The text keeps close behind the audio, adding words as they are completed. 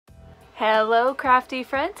Hello crafty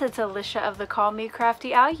friends, it's Alicia of the Call Me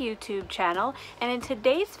Crafty Al YouTube channel, and in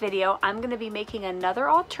today's video I'm going to be making another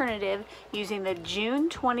alternative using the June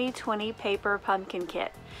 2020 paper pumpkin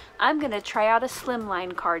kit. I'm going to try out a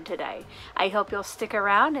Slimline card today. I hope you'll stick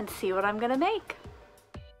around and see what I'm going to make.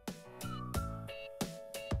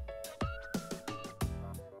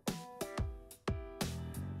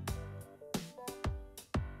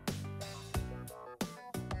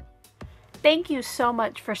 Thank you so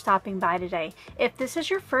much for stopping by today. If this is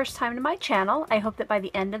your first time to my channel, I hope that by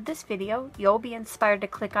the end of this video, you'll be inspired to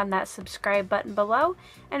click on that subscribe button below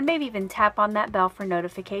and maybe even tap on that bell for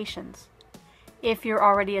notifications. If you're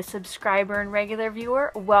already a subscriber and regular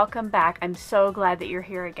viewer, welcome back. I'm so glad that you're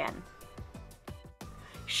here again.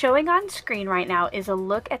 Showing on screen right now is a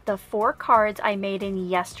look at the 4 cards I made in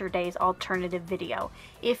yesterday's alternative video.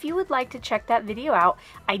 If you would like to check that video out,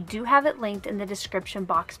 I do have it linked in the description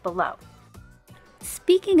box below.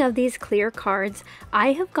 Speaking of these clear cards,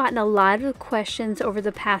 I have gotten a lot of questions over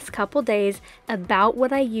the past couple days about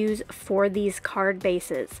what I use for these card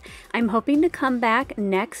bases. I'm hoping to come back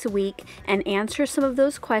next week and answer some of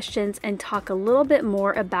those questions and talk a little bit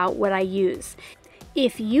more about what I use.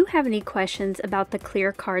 If you have any questions about the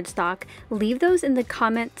clear cardstock, leave those in the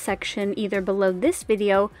comment section either below this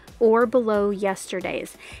video or below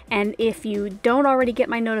yesterday's. And if you don't already get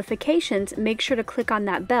my notifications, make sure to click on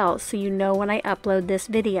that bell so you know when I upload this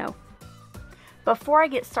video. Before I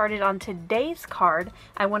get started on today's card,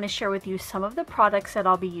 I want to share with you some of the products that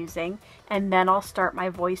I'll be using, and then I'll start my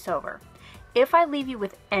voiceover. If I leave you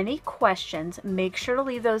with any questions, make sure to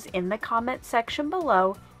leave those in the comment section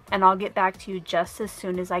below, and I'll get back to you just as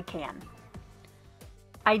soon as I can.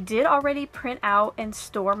 I did already print out and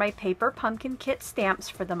store my paper pumpkin kit stamps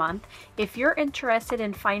for the month. If you're interested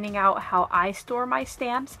in finding out how I store my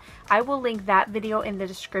stamps, I will link that video in the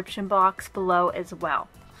description box below as well.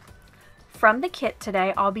 From the kit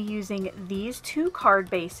today, I'll be using these 2 card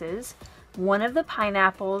bases, one of the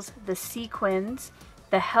pineapples, the sequins,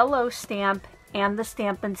 the hello stamp, and the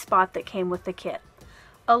Stampin' Spot that came with the kit,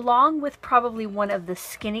 along with probably one of the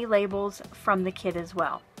skinny labels from the kit as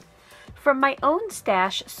well. From my own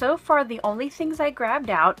stash, so far the only things I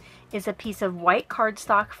grabbed out is a piece of white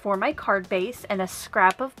cardstock for my card base and a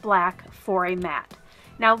scrap of black for a mat.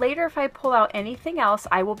 Now later, if I pull out anything else,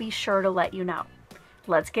 I will be sure to let you know.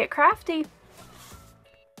 Let's get crafty!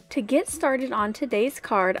 To get started on today's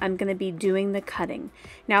card, I'm going to be doing the cutting.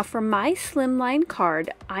 Now for my Slimline card,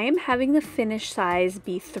 I am having the finish size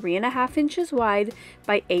be 3.5 inches wide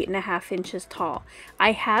by 8.5 inches tall.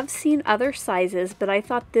 I have seen other sizes, but I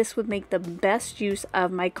thought this would make the best use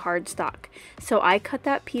of my cardstock. So I cut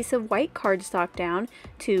that piece of white cardstock down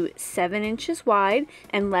to 7 inches wide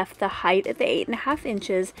and left the height at the 8.5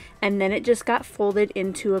 inches, and then it just got folded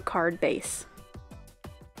into a card base.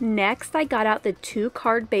 Next, I got out the 2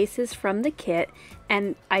 card bases from the kit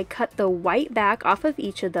and I cut the white back off of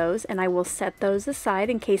each of those, and I will set those aside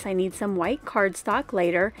in case I need some white cardstock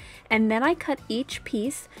later. And then I cut each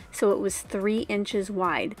piece so it was 3 inches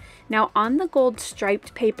wide. Now on the gold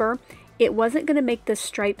striped paper, it wasn't going to make the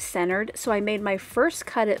stripe centered, so I made my first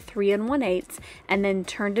cut at 3 1/8 and then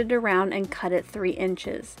turned it around and cut it 3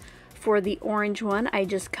 inches. For the orange one, I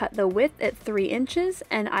just cut the width at 3 inches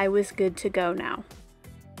and I was good to go now.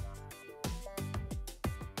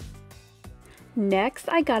 Next,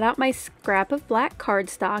 I got out my scrap of black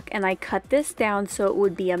cardstock and I cut this down so it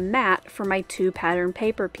would be a mat for my 2 pattern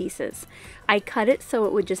paper pieces. I cut it so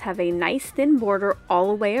it would just have a nice thin border all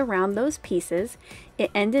the way around those pieces.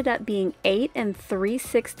 It ended up being 8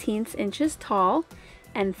 3/16 inches tall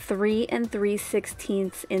and 3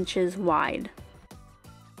 3/16 inches wide.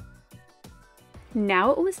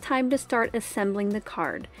 Now it was time to start assembling the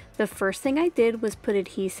card. The first thing I did was put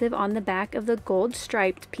adhesive on the back of the gold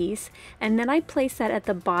striped piece, and then I placed that at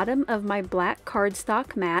the bottom of my black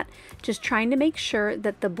cardstock mat, just trying to make sure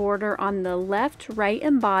that the border on the left, right,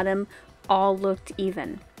 and bottom all looked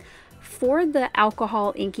even. For the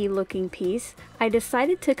alcohol inky looking piece, I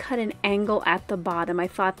decided to cut an angle at the bottom. I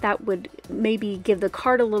thought that would maybe give the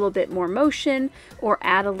card a little bit more motion or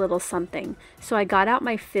add a little something. So I got out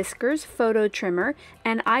my Fiskars photo trimmer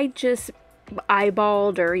and I just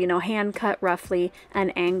eyeballed or hand cut roughly an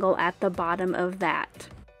angle at the bottom of that.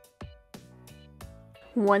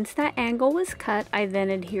 Once that angle was cut, I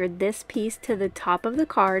then adhered this piece to the top of the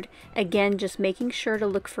card, again just making sure to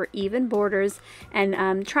look for even borders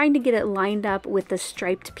and trying to get it lined up with the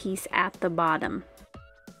striped piece at the bottom.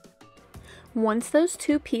 Once those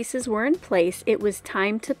two pieces were in place, it was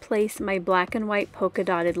time to place my black and white polka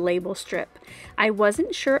dotted label strip. I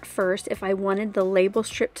wasn't sure at first if I wanted the label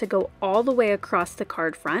strip to go all the way across the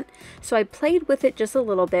card front, so I played with it just a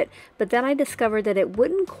little bit, but then I discovered that it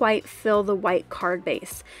wouldn't quite fill the white card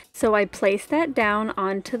base. So I placed that down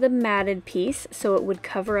onto the matted piece so it would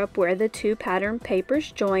cover up where the two pattern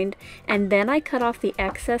papers joined, and then I cut off the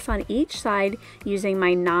excess on each side using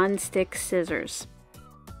my non-stick scissors.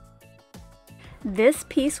 This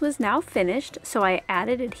piece was now finished, so I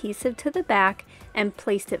added adhesive to the back and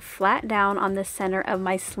placed it flat down on the center of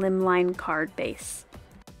my Slimline card base.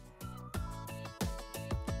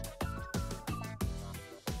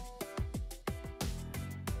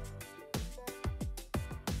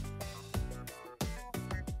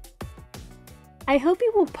 I hope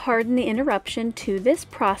you will pardon the interruption to this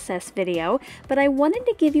process video, but I wanted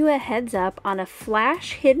to give you a heads up on a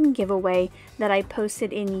flash hidden giveaway that I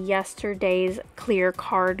posted in yesterday's clear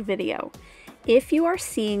card video. If you are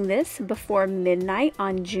seeing this before midnight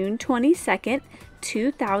on June 22nd,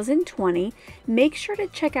 2020, make sure to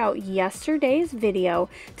check out yesterday's video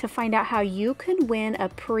to find out how you can win a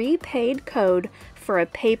prepaid code for a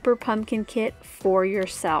paper pumpkin kit for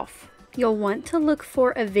yourself. You'll want to look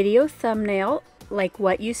for a video thumbnail like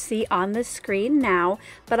what you see on the screen now,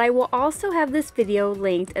 but I will also have this video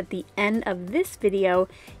linked at the end of this video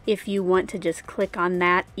if you want to just click on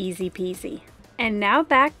that, easy peasy. And now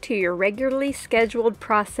back to your regularly scheduled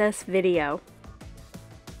process video.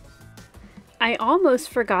 I almost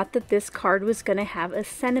forgot that this card was going to have a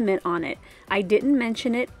sentiment on it. I didn't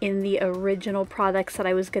mention it in the original products that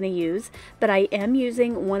I was going to use, but I am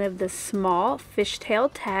using one of the small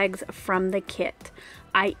fishtail tags from the kit.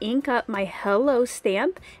 I ink up my hello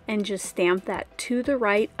stamp and just stamp that to the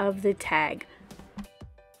right of the tag.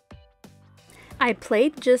 I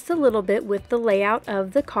played just a little bit with the layout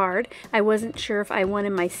of the card. I wasn't sure if I wanted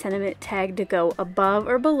my sentiment tag to go above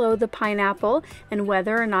or below the pineapple and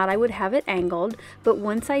whether or not I would have it angled, but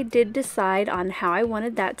once I did decide on how I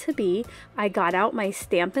wanted that to be, I got out my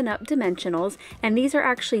Stampin' Up! Dimensionals, and these are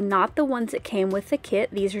actually not the ones that came with the kit.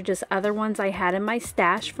 These are just other ones I had in my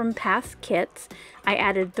stash from past kits. I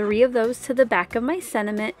added 3 of those to the back of my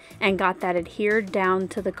sentiment and got that adhered down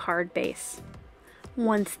to the card base.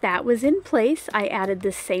 Once that was in place, I added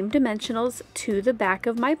the same dimensionals to the back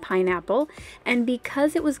of my pineapple, and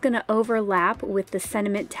because it was going to overlap with the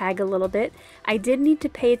sentiment tag a little bit, I did need to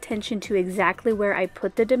pay attention to exactly where I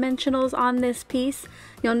put the dimensionals on this piece.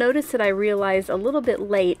 You'll notice that I realized a little bit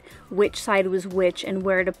late which side was which and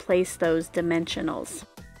where to place those dimensionals.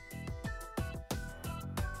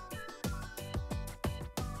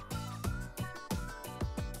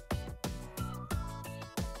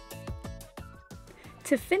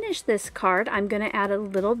 To finish this card, I'm going to add a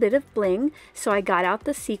little bit of bling, so I got out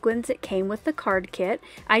the sequins that came with the card kit.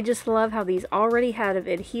 I just love how these already had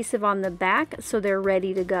adhesive on the back, so they're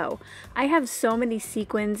ready to go. I have so many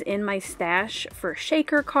sequins in my stash for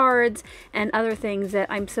shaker cards and other things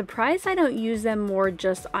that I'm surprised I don't use them more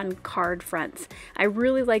just on card fronts. I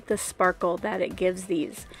really like the sparkle that it gives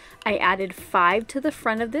these. I added 5 to the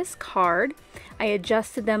front of this card. I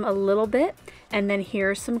adjusted them a little bit, and then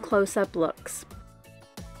here are some close-up looks.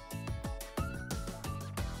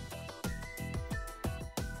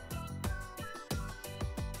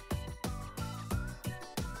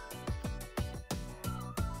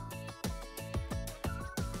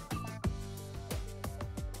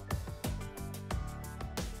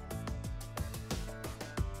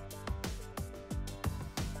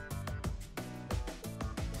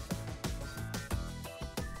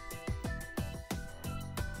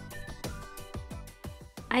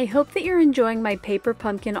 I hope that you're enjoying my paper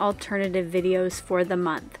pumpkin alternative videos for the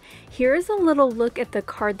month. Here is a little look at the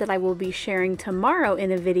card that I will be sharing tomorrow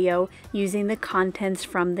in a video using the contents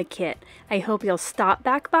from the kit. I hope you'll stop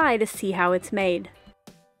back by to see how it's made.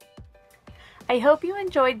 I hope you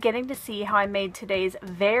enjoyed getting to see how I made today's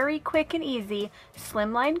very quick and easy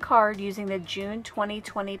Slimline card using the June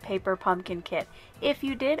 2020 paper pumpkin kit. If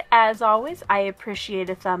you did, as always, I appreciate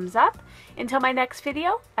a thumbs up. Until my next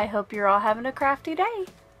video, I hope you're all having a crafty day.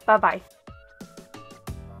 Bye-bye.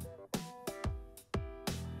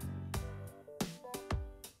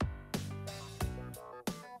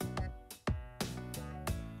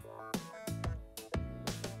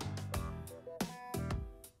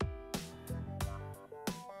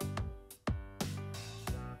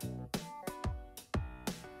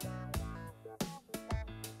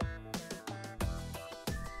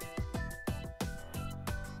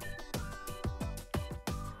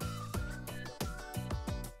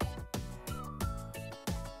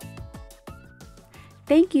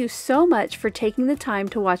 Thank you so much for taking the time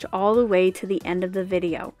to watch all the way to the end of the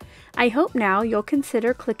video. I hope now you'll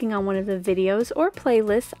consider clicking on one of the videos or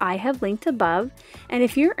playlists I have linked above, and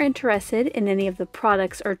if you're interested in any of the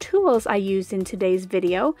products or tools I used in today's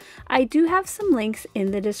video, I do have some links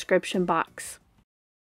in the description box.